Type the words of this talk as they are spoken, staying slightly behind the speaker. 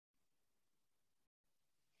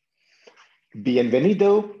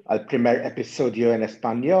Bienvenido al primer episodio en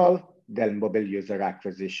español del Mobile User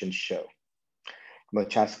Acquisition Show.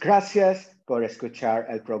 Muchas gracias por escuchar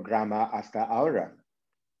el programa hasta ahora.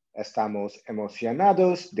 Estamos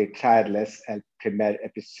emocionados de traerles el primer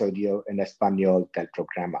episodio en español del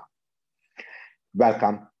programa.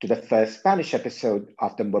 Welcome to the first Spanish episode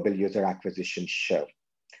of the Mobile User Acquisition Show.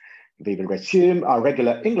 We will resume our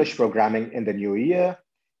regular English programming in the new year,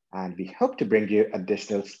 and we hope to bring you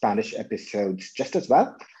additional Spanish episodes just as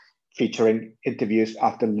well, featuring interviews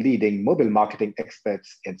of the leading mobile marketing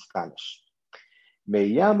experts in Spanish. Me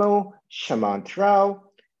llamo Shaman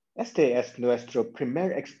Rao. Este es nuestro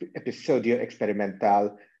primer episodio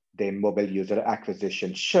experimental de Mobile User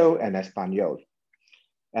Acquisition Show en español.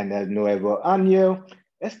 En el nuevo año,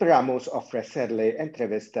 esperamos ofrecerle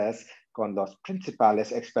entrevistas con los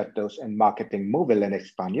principales expertos en marketing móvil en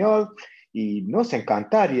español y nos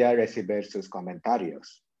encantaría recibir sus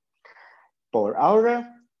comentarios. Por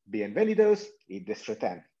ahora, bienvenidos y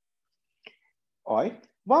disfruten. Hoy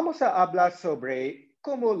vamos a hablar sobre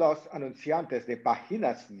cómo los anunciantes de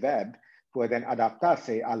páginas web pueden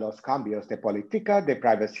adaptarse a los cambios de política de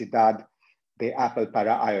privacidad de Apple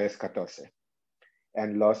para iOS 14.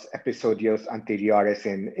 En los episodios anteriores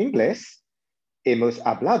en inglés, hemos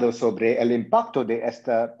hablado sobre el impacto de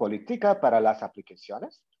esta política para las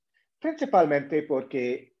aplicaciones, principalmente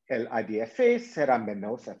porque el IDFA será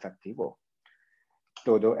menos efectivo.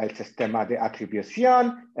 Todo el sistema de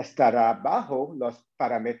atribución estará bajo los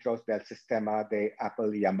parámetros del sistema de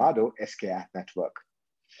Apple llamado SKAdNetwork Network.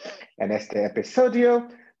 En este episodio,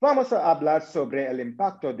 vamos a hablar sobre el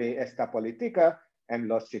impacto de esta política en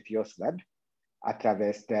los sitios web a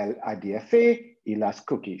través del IDFA y las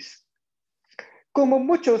cookies. Como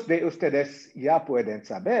muchos de ustedes ya pueden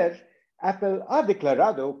saber, Apple ha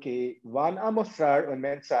declarado que van a mostrar un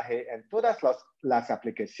mensaje en todas las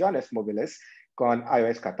aplicaciones móviles con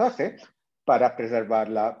iOS 14 para preservar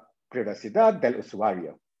la privacidad del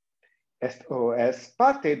usuario. Esto es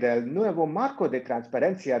parte del nuevo marco de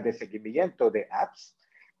transparencia de seguimiento de apps,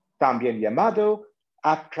 también llamado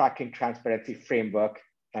App Tracking Transparency Framework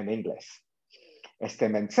en inglés. Este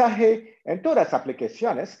mensaje en todas las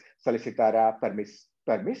aplicaciones solicitará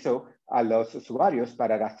permiso a los usuarios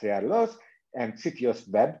para rastrearlos en sitios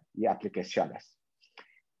web y aplicaciones.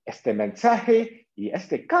 Este mensaje y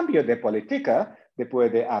este cambio de política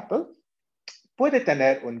de Apple puede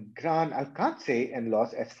tener un gran alcance en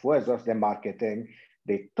los esfuerzos de marketing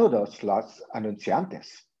de todos los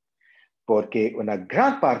anunciantes, porque una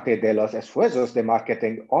gran parte de los esfuerzos de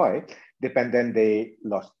marketing hoy dependen de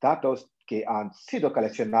los datos que han sido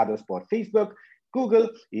coleccionados por Facebook, Google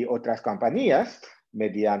y otras compañías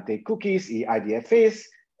mediante cookies y IDFAs,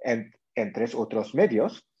 entre otros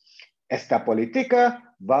medios. Esta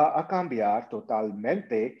política va a cambiar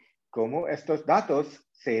totalmente cómo estos datos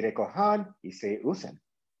se recojan y se usan.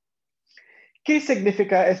 ¿Qué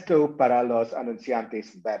significa esto para los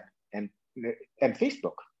anunciantes web en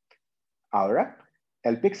Facebook? Ahora,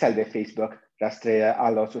 el píxel de Facebook rastrea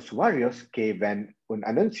a los usuarios que ven un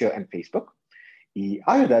anuncio en Facebook y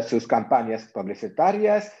ayuda a sus campañas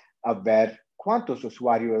publicitarias a ver cuántos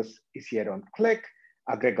usuarios hicieron clic,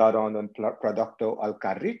 agregaron un producto al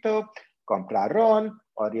carrito, compraron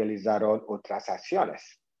o realizaron otras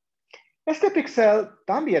acciones. Este píxel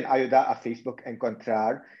también ayuda a Facebook a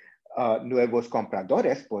encontrar nuevos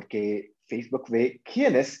compradores porque Facebook ve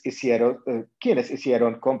quiénes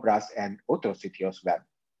hicieron compras en otros sitios web.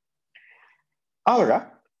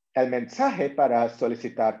 Ahora, el mensaje para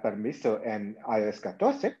solicitar permiso en iOS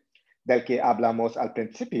 14, del que hablamos al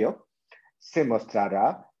principio, se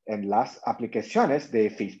mostrará en las aplicaciones de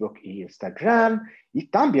Facebook y Instagram y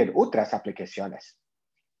también otras aplicaciones.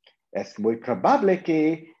 Es muy probable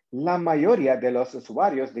que la mayoría de los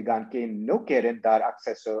usuarios digan que no quieren dar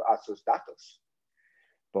acceso a sus datos.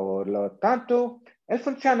 Por lo tanto, el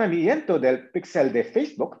funcionamiento del píxel de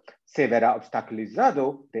Facebook se verá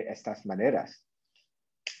obstaculizado de estas maneras.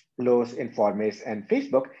 Los informes en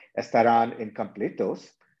Facebook estarán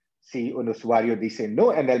incompletos. Si un usuario dice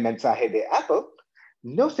no en el mensaje de Apple,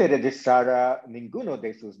 no se registrará ninguno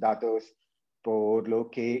de sus datos, por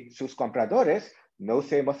lo que sus compradores no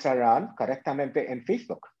se mostrarán correctamente en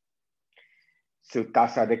Facebook. Su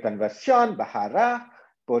tasa de conversión bajará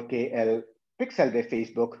porque el píxel de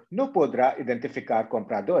Facebook no podrá identificar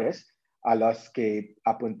compradores a los que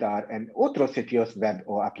apuntar en otros sitios web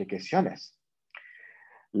o aplicaciones.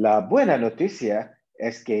 La buena noticia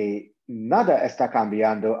es que nada está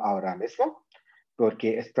cambiando ahora mismo,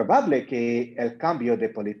 porque es probable que el cambio de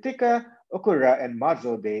política ocurra en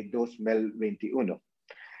marzo de 2021.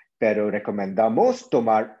 Pero recomendamos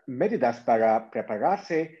tomar medidas para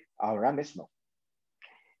prepararse ahora mismo.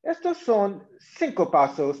 Estos son 5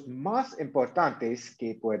 pasos más importantes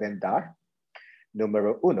que pueden dar.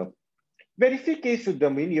 Número 1. Verifique su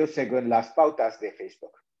dominio según las pautas de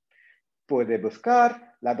Facebook. Puede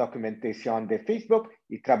buscar la documentación de Facebook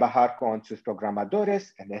y trabajar con sus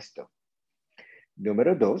programadores en esto.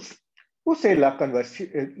 Número 2. Use la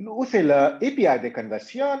API de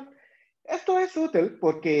conversión. Esto es útil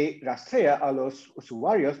porque rastrea a los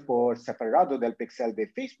usuarios por separado del píxel de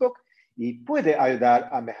Facebook y puede ayudar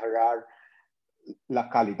a mejorar la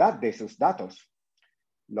calidad de sus datos.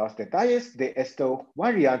 Los detalles de esto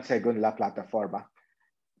varían según la plataforma.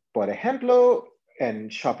 Por ejemplo, en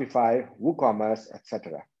Shopify, WooCommerce,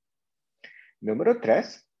 etc. Número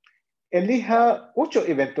 3. Elija 8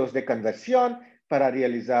 eventos de conversión para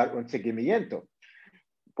realizar un seguimiento.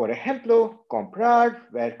 Por ejemplo, comprar,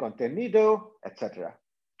 ver contenido, etc.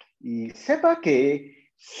 Y sepa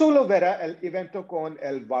que solo verá el evento con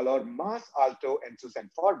el valor más alto en sus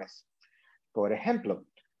informes. Por ejemplo,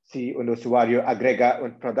 si un usuario agrega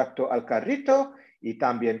un producto al carrito y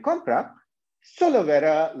también compra, solo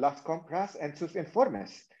verá las compras en sus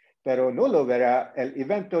informes, pero no lo verá el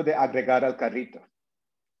evento de agregar al carrito.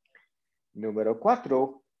 Número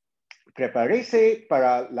 4. Prepárese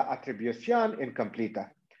para la atribución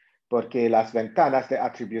incompleta, porque las ventanas de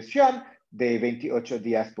atribución de 28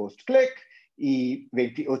 días post-click y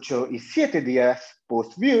 28 y 7 días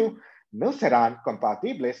post-view no serán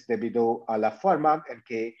compatibles debido a la forma en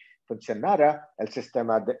que funcionará el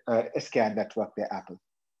sistema de Scan Network de Apple.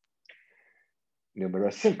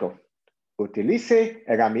 Número 5. Utilice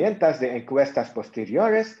herramientas de encuestas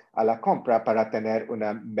posteriores a la compra para tener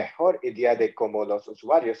una mejor idea de cómo los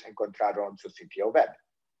usuarios encontraron su sitio web.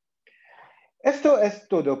 Esto es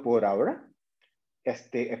todo por ahora.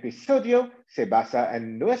 Este episodio se basa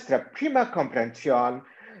en nuestra primera comprensión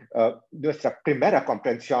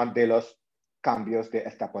de los cambios de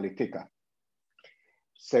esta política.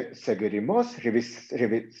 Seguiremos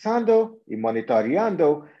revisando y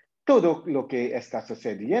monitoreando todo lo que está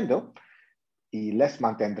sucediendo y les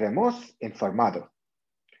mantendremos informados.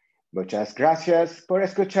 Muchas gracias por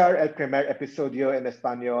escuchar el primer episodio en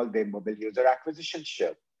español de Mobile User Acquisition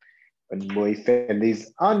Show. Un muy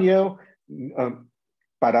feliz año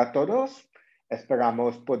para todos.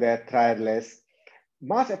 Esperamos poder traerles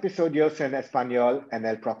más episodios en español en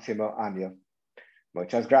el próximo año.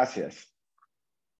 Muchas gracias.